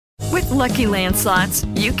Lucky Land Slots,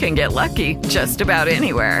 you can get lucky just about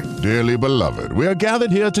anywhere. Dearly beloved, we are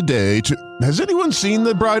gathered here today to... Has anyone seen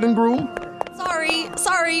the bride and groom?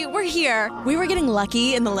 Sorry, we're here. We were getting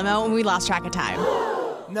lucky in the limo and we lost track of time.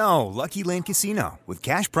 No, Lucky Land Casino, with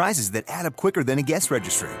cash prizes that add up quicker than a guest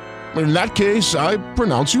registry. In that case, I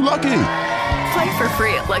pronounce you lucky. Play for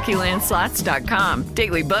free at LuckyLandSlots.com.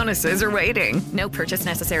 Daily bonuses are waiting. No purchase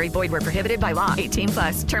necessary. Void where prohibited by law.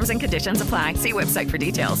 18+. Terms and conditions apply. See website for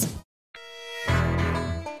details.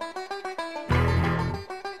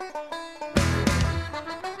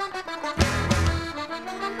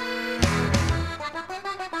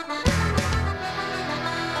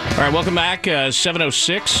 All right, welcome back.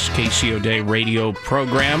 7:06 KCO Day radio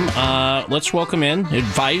program. Let's welcome in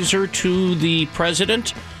advisor to the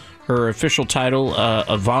president, her official title,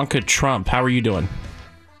 Ivanka Trump. How are you doing?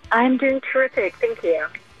 I'm doing terrific. Thank you.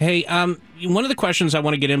 Hey, one of the questions I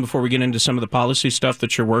want to get in before we get into some of the policy stuff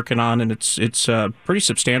that you're working on, and it's a pretty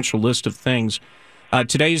substantial list of things.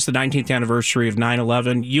 Today is the 19th anniversary of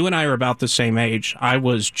 9/11. You and I are about the same age. I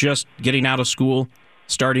was just getting out of school,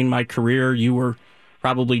 starting my career. You were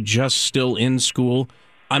probably just still in school.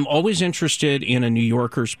 I'm always interested in a New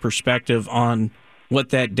Yorker's perspective on what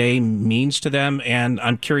that day means to them, and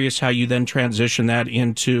I'm curious how you then transition that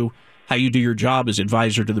into how you do your job as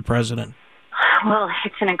advisor to the president. Well,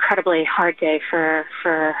 it's an incredibly hard day for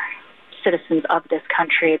citizens of this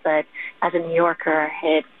country, but as a New Yorker,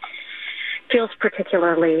 it feels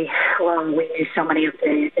particularly, we knew so many of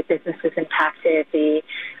the businesses impacted, the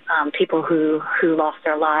people who lost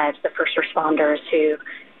their lives, the first responders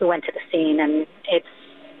who went to the scene, and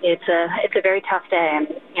it's a very tough day.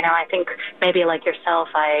 And I think maybe like yourself,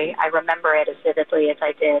 I remember it as vividly as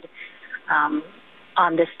I did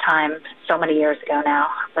on this time so many years ago now.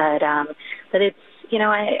 But it's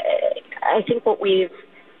I think what we've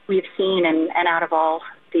seen and out of all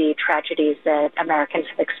the tragedies that Americans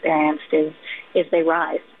have experienced is they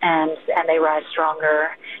rise and they rise stronger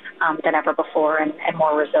than ever before and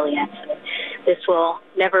more resilient. And this will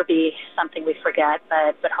never be something we forget,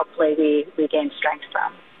 but hopefully we gain strength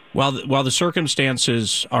from. While the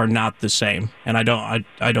circumstances are not the same, and I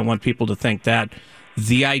don't want people to think that,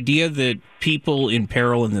 the idea that people in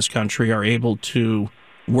peril in this country are able to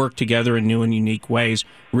work together in new and unique ways,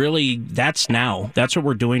 really, that's now. That's what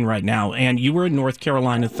we're doing right now. And you were in North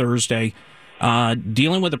Carolina Thursday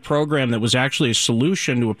dealing with a program that was actually a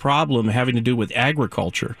solution to a problem having to do with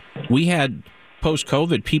agriculture. We had,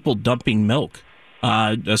 post-COVID, people dumping milk,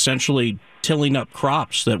 essentially tilling up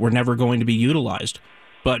crops that were never going to be utilized.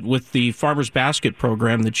 But with the Farmer's Basket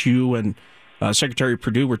program that you and Secretary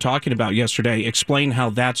Perdue were talking about yesterday, explain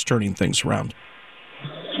how that's turning things around.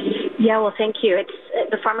 Yeah, well, thank you.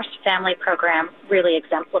 The Farmers to Family program really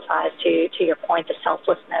exemplifies, to your point, the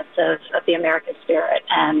selflessness of the American spirit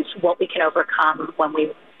and what we can overcome when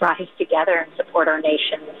we rise together and support our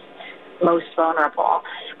nation's most vulnerable.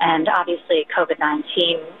 And obviously,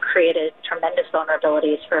 COVID-19 created tremendous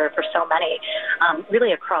vulnerabilities for so many,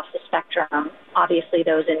 really across the spectrum. Obviously,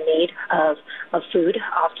 those in need of food,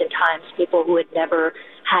 oftentimes people who had never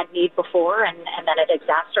had need before, and then it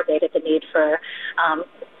exacerbated the need for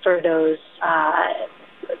those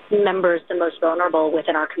members, the most vulnerable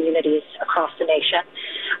within our communities across the nation.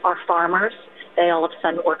 Our farmers, they all of a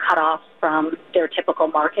sudden were cut off from their typical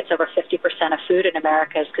markets. Over 50% of food in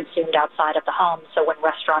America is consumed outside of the home. So when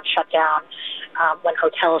restaurants shut down, when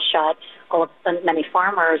hotels shut, all of a sudden many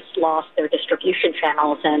farmers lost their distribution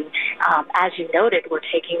channels. And as you noted, we're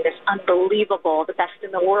taking this unbelievable, the best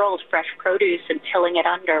in the world, fresh produce and tilling it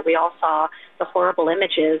under. We all saw the horrible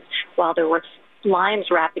images while there were lines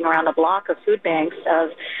wrapping around the block of food banks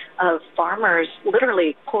of farmers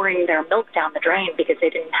literally pouring their milk down the drain because they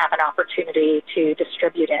didn't have an opportunity to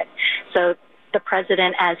distribute it. So the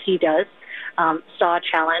president, as he does, saw a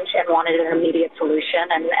challenge and wanted an immediate solution,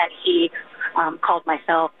 and he called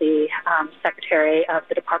myself, the Secretary of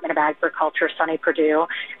the Department of Agriculture, Sonny Perdue,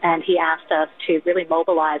 and he asked us to really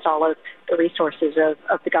mobilize all of the resources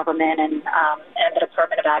of the government and the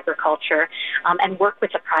Department of Agriculture and work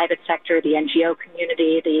with the private sector, the NGO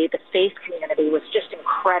community, the faith community was just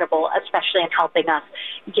incredible, especially in helping us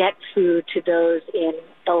get food to those in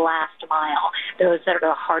the last mile, those that are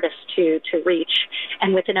the hardest to reach.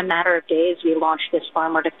 And within a matter of days, we launched this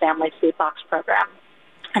Farmer to Family Food Box program.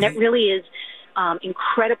 And it really is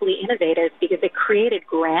incredibly innovative because it created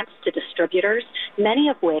grants to distributors, many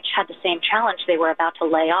of which had the same challenge. They were about to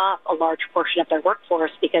lay off a large portion of their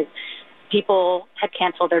workforce because people had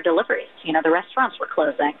canceled their deliveries. You know, the restaurants were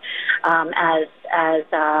closing as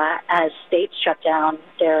states shut down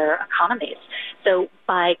their economies. So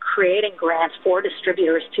by creating grants for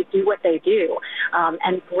distributors to do what they do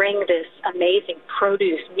and bring this amazing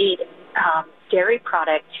produce, meat, dairy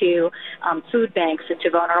product to food banks and to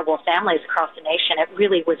vulnerable families across the nation, it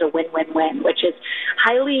really was a win-win-win, which is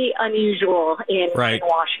highly unusual in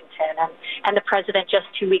Washington. And the president just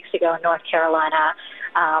 2 weeks ago in North Carolina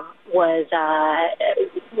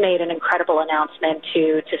made an incredible announcement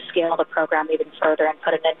to scale the program even further and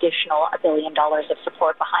put an additional $1 billion of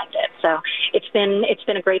support behind it. So it's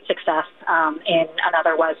been a great success in an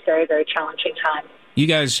otherwise very, very challenging time. You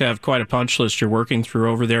guys have quite a punch list you're working through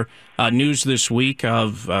over there. News this week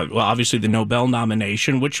of, obviously the Nobel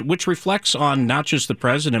nomination, which reflects on not just the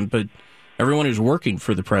president, but everyone who's working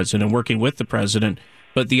for the president, working with the president.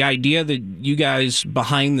 But the idea that you guys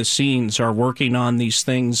behind the scenes are working on these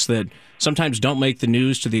things that sometimes don't make the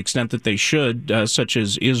news to the extent that they should, such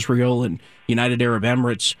as Israel and United Arab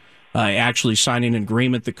Emirates actually signing an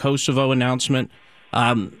agreement, the Kosovo announcement.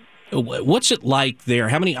 What's it like there?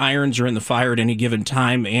 How many irons are in the fire at any given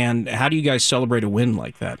time, and how do you guys celebrate a win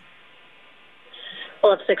like that?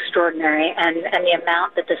 Well, it's extraordinary, and the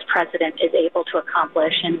amount that this president is able to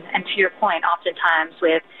accomplish. And to your point, oftentimes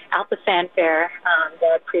without the fanfare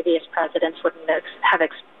the previous presidents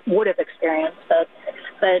would have experienced.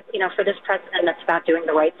 But you know, for this president, it's about doing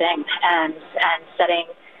the right thing and setting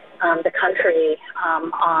the country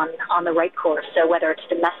on the right course. So whether it's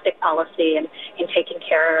domestic policy and in taking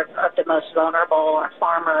care of the most vulnerable, or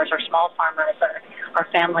farmers, or small farmers, or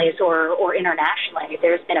families, or internationally,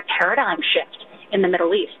 there's been a paradigm shift in the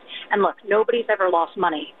Middle East. And look, nobody's ever lost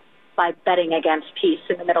money by betting against peace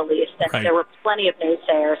in the Middle East. And there were plenty of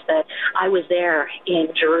naysayers that I was there in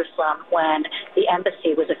Jerusalem when the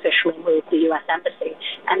embassy was officially moved, the U.S. embassy.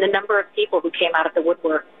 And the number of people who came out of the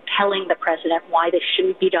woodwork telling the president why this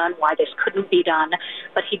shouldn't be done, why this couldn't be done.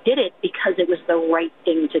 But he did it because it was the right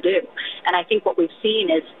thing to do. And I think what we've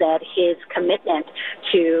seen is that his commitment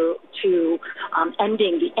to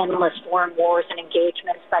ending the endless foreign wars and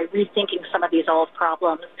engagements by rethinking some of these old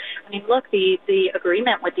problems. I mean, look, the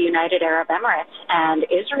agreement with the United Arab Emirates and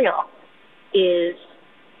Israel is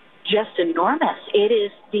just enormous. It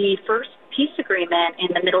is the first peace agreement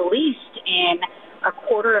in the Middle East in a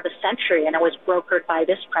quarter of a century, and it was brokered by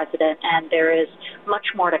this president, and there is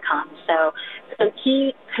much more to come. So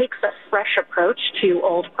he takes a fresh approach to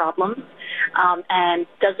old problems and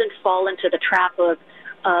doesn't fall into the trap of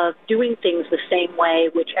doing things the same way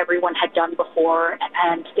which everyone had done before,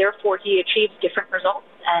 and therefore he achieves different results,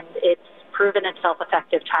 and it's proven itself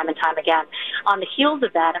effective time and time again. On the heels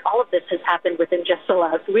of that, and all of this has happened within just the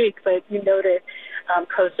last week, but you noted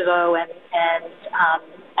Kosovo and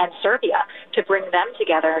Serbia, to bring them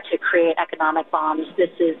together to create economic bonds. This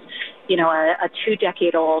is, you know, a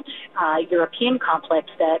 2-decade-old European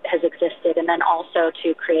conflict that has existed, and then also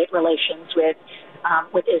to create relations with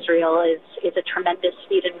Israel is a tremendous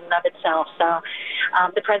feat in and of itself. So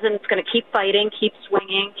the president's going to keep fighting, keep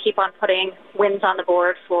swinging, keep on putting wins on the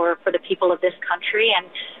board for the people of this country,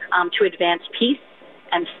 and to advance peace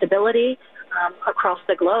and stability across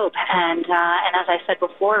the globe. And as I said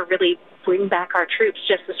before, really bring back our troops.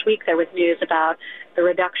 Just this week there was news about the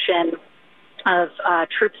reduction of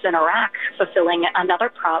troops in Iraq, fulfilling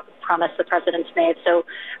another promise the president's made. So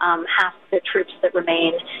half the troops that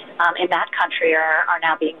remain in that country are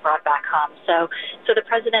now being brought back home. So the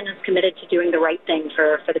president is committed to doing the right thing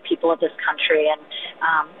for the people of this country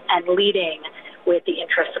and leading with the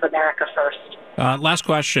interests of America first. Last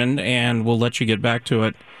question, and we'll let you get back to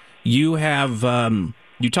it. You have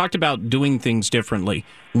you talked about doing things differently.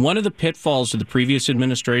 One of the pitfalls of the previous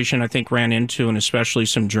administration, I think, ran into, and especially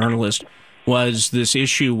some journalists, was this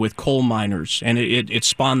issue with coal miners, and it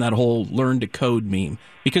spawned that whole learn to code meme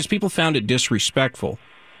because people found it disrespectful.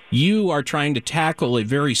 You are trying to tackle a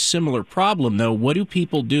very similar problem, though. What do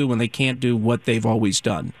people do when they can't do what they've always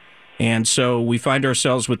done? And so we find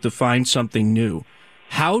ourselves with to find something new.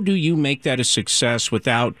 How do you make that a success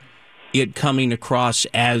without it coming across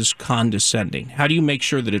as condescending? How do you make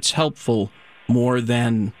sure that it's helpful more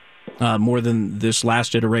than this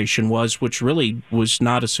last iteration was, which really was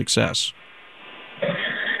not a success?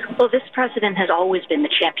 Well, this president has always been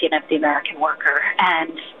the champion of the American worker,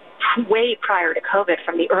 and way prior to COVID,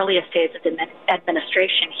 from the earliest days of the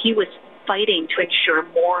administration, he was fighting to ensure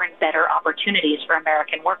more and better opportunities for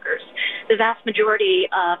American workers. The vast majority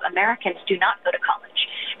of Americans do not go to college.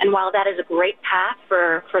 And while that is a great path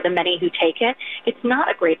for the many who take it, it's not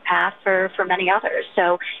a great path for many others.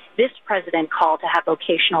 So this president called to have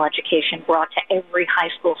vocational education brought to every high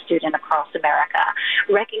school student across America.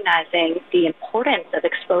 recognizing the importance of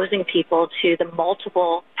exposing people to the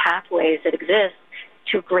multiple pathways that exist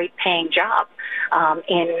to a great paying job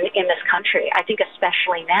in this country. I think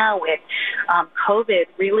especially now with COVID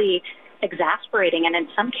really exacerbating and in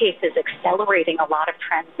some cases accelerating a lot of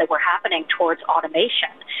trends that were happening towards automation.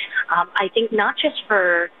 I think not just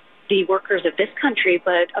for the workers of this country,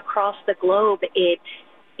 but across the globe, it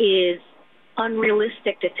is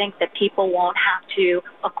unrealistic to think that people won't have to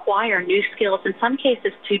acquire new skills, in some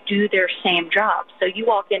cases, to do their same job. So you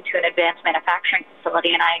walk into an advanced manufacturing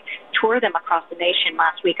facility, and I tour them across the nation.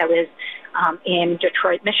 Last week I was in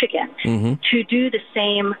Detroit, Michigan. To do the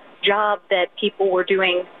same job that people were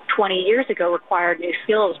doing 20 years ago required new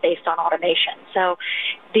skills based on automation. So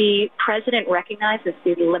the president recognizes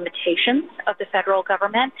the limitations of the federal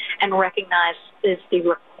government and recognizes the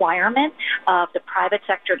requirement of the private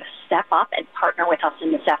sector to step up and partner with us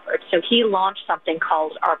in this effort. So he launched something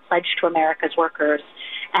called our Pledge to America's Workers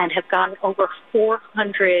and have gotten over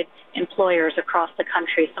 400 employers across the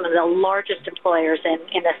country, some of the largest employers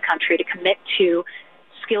in this country, to commit to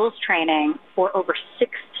skills training for over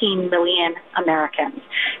 16 million Americans.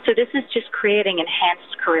 So this is just creating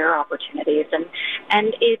enhanced career opportunities, and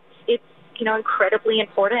it's incredibly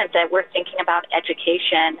important that we're thinking about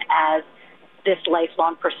education as this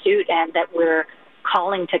lifelong pursuit, and that we're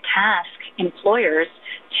calling to task employers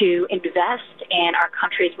to invest in our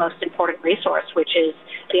country's most important resource, which is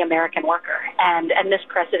the American worker. And this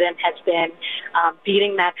president has been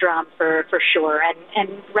beating that drum for sure,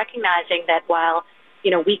 and recognizing that while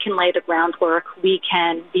we can lay the groundwork, we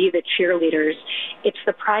can be the cheerleaders, it's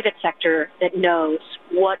the private sector that knows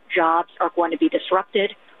what jobs are going to be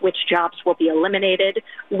disrupted, which jobs will be eliminated,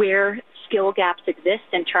 where skill gaps exist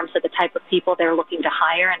in terms of the type of people they're looking to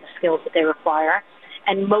hire and the skills that they require.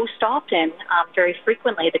 And most often, very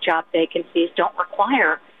frequently, the job vacancies don't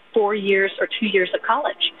require 4 years or 2 years of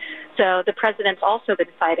college. So the president's also been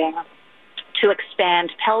fighting to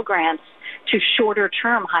expand Pell Grants to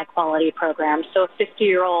shorter-term high-quality programs. So a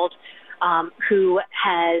 50-year-old who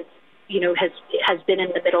has been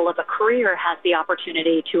in the middle of a career has the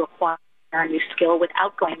opportunity to acquire a new skill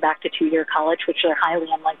without going back to 2-year college, which they're highly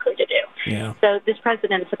unlikely to do. Yeah. So this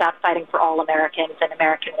president's about fighting for all Americans and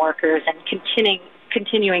American workers, and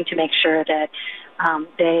continuing to make sure that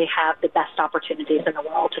they have the best opportunities in the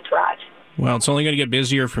world to thrive. Well, it's only going to get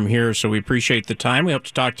busier from here, so we appreciate the time. We hope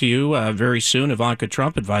to talk to you very soon. Ivanka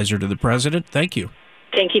Trump, advisor to the president. Thank you.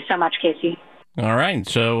 Thank you so much, Casey. All right,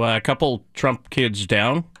 so a couple Trump kids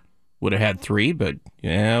down. Would have had 3, but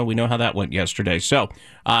yeah, we know how that went yesterday. So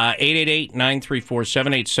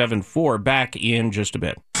 888-934-7874, back in just a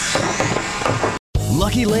bit.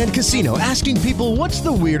 Lucky Land Casino, asking people, what's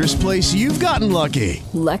the weirdest place you've gotten lucky?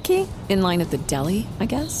 Lucky? In line at the deli, I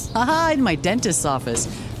guess? Aha, in my dentist's office.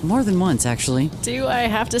 More than once, actually. Do I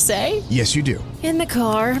have to say? Yes, you do. In the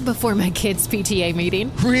car before my kids' PTA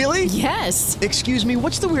meeting. Really? Yes. Excuse me,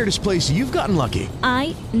 what's the weirdest place you've gotten lucky?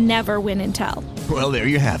 I never win and tell. Well, there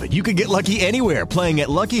you have it. You can get lucky anywhere, playing at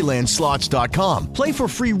LuckyLandSlots.com. Play for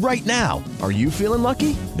free right now. Are you feeling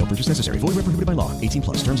lucky? No purchase necessary. Void where prohibited by law.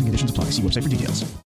 18+. Terms and conditions apply. See website for details.